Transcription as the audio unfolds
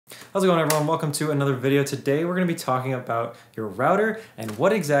How's it going, everyone? Welcome to another video. Today we're going to be talking about your router and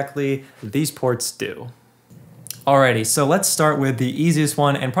what exactly these ports do. Alrighty, so let's start with the easiest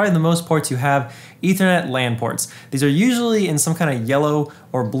one and probably the most ports you have, Ethernet LAN ports. These are usually in some kind of yellow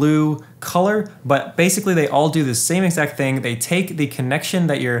or blue color, but basically they all do the same exact thing. They take the connection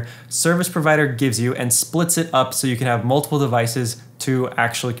that your service provider gives you and splits it up so you can have multiple devices to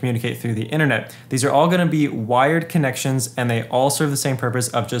actually communicate through the internet. These are all going to be wired connections and they all serve the same purpose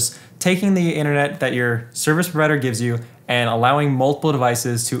of just taking the internet that your service provider gives you and allowing multiple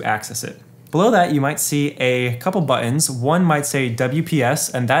devices to access it. Below that, you might see a couple buttons. One might say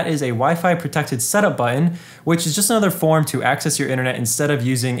WPS, and that is a Wi-Fi protected setup button, which is just another form to access your internet. Instead of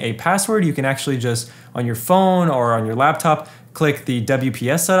using a password, you can actually just, on your phone or on your laptop, click the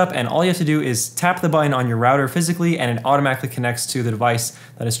WPS setup, and all you have to do is tap the button on your router physically, and it automatically connects to the device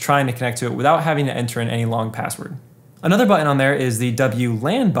that is trying to connect to it without having to enter in any long password. Another button on there is the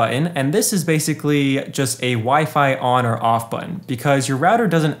WLAN button, and this is basically just a Wi-Fi on or off button because your router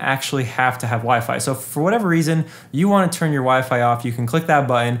doesn't actually have to have Wi-Fi. So for whatever reason you want to turn your Wi-Fi off, you can click that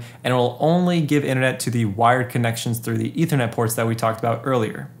button and it will only give internet to the wired connections through the Ethernet ports that we talked about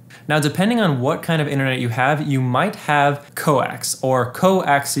earlier. Now, depending on what kind of internet you have, you might have coax or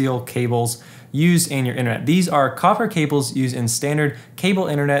coaxial cables used in your internet. These are copper cables used in standard cable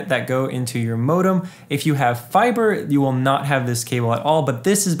internet that go into your modem. If you have fiber, you will not have this cable at all, but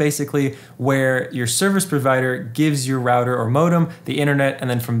this is basically where your service provider gives your router or modem the internet, and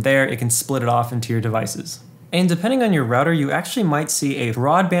then from there it can split it off into your devices. And depending on your router, you actually might see a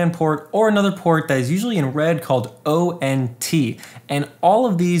broadband port or another port that is usually in red called ONT. And all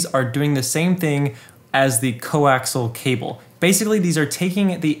of these are doing the same thing as the coaxial cable. Basically, these are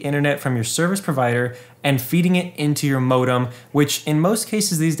taking the internet from your service provider and feeding it into your modem, which in most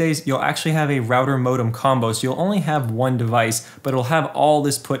cases these days, you'll actually have a router modem combo. So you'll only have one device, but it'll have all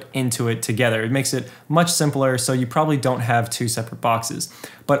this put into it together. It makes it much simpler, so you probably don't have two separate boxes.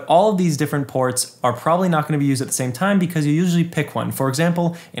 But all of these different ports are probably not going to be used at the same time because you usually pick one. For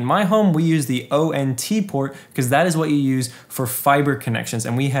example, in my home, we use the ONT port because that is what you use for fiber connections,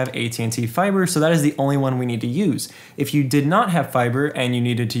 and we have AT&T fiber, so that is the only one we need to use. If you did not have fiber and you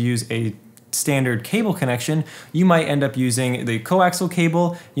needed to use a standard cable connection, you might end up using the coaxial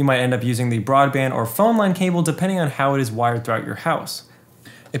cable, you might end up using the broadband or phone line cable, depending on how it is wired throughout your house.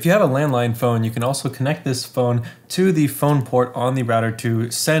 If you have a landline phone, you can also connect this phone to the phone port on the router to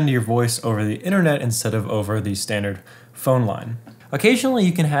send your voice over the internet instead of over the standard phone line. Occasionally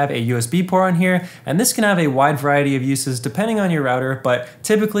you can have a USB port on here, and this can have a wide variety of uses depending on your router, but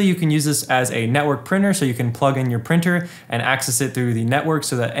typically you can use this as a network printer, so you can plug in your printer and access it through the network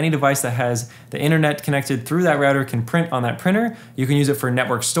so that any device that has the internet connected through that router can print on that printer. You can use it for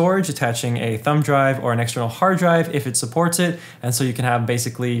network storage, attaching a thumb drive or an external hard drive if it supports it, and so you can have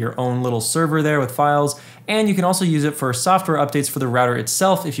basically your own little server there with files. And you can also use it for software updates for the router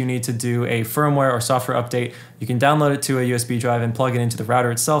itself. If you need to do a firmware or software update, you can download it to a USB drive and plug it into the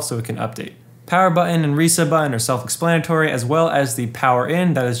router itself so it can update. Power button and reset button are self-explanatory, as well as the power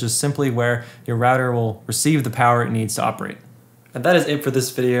in. That is just simply where your router will receive the power it needs to operate. And that is it for this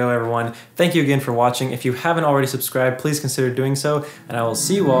video, everyone. Thank you again for watching. If you haven't already subscribed, please consider doing so, and I will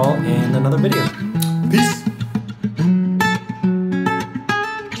see you all in another video. Peace!